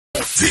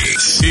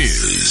This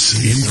is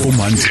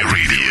Informante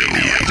Radio,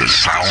 the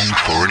sound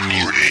for a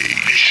new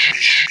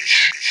age.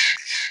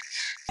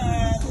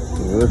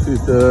 This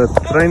is the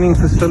training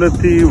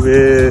facility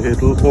where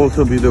it will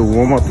also be the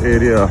warm-up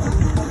area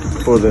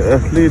for the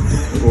athletes.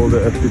 All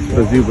the athletes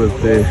busy with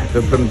their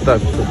different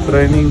types of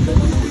training,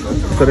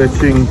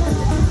 stretching,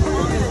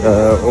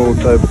 all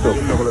types of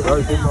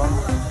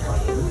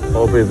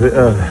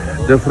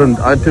different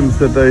items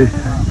that they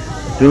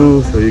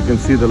do. So you can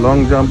see the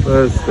long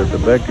jumpers, at the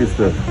back is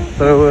the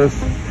throwers.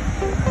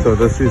 So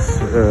this is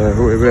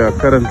where we are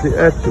currently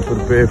at to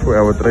prepare for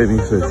our training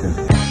session.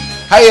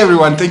 Hi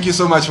everyone, thank you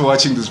so much for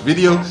watching this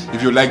video.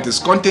 If you like this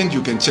content,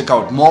 you can check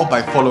out more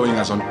by following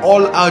us on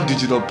all our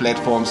digital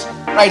platforms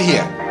right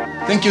here.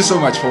 Thank you so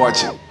much for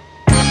watching.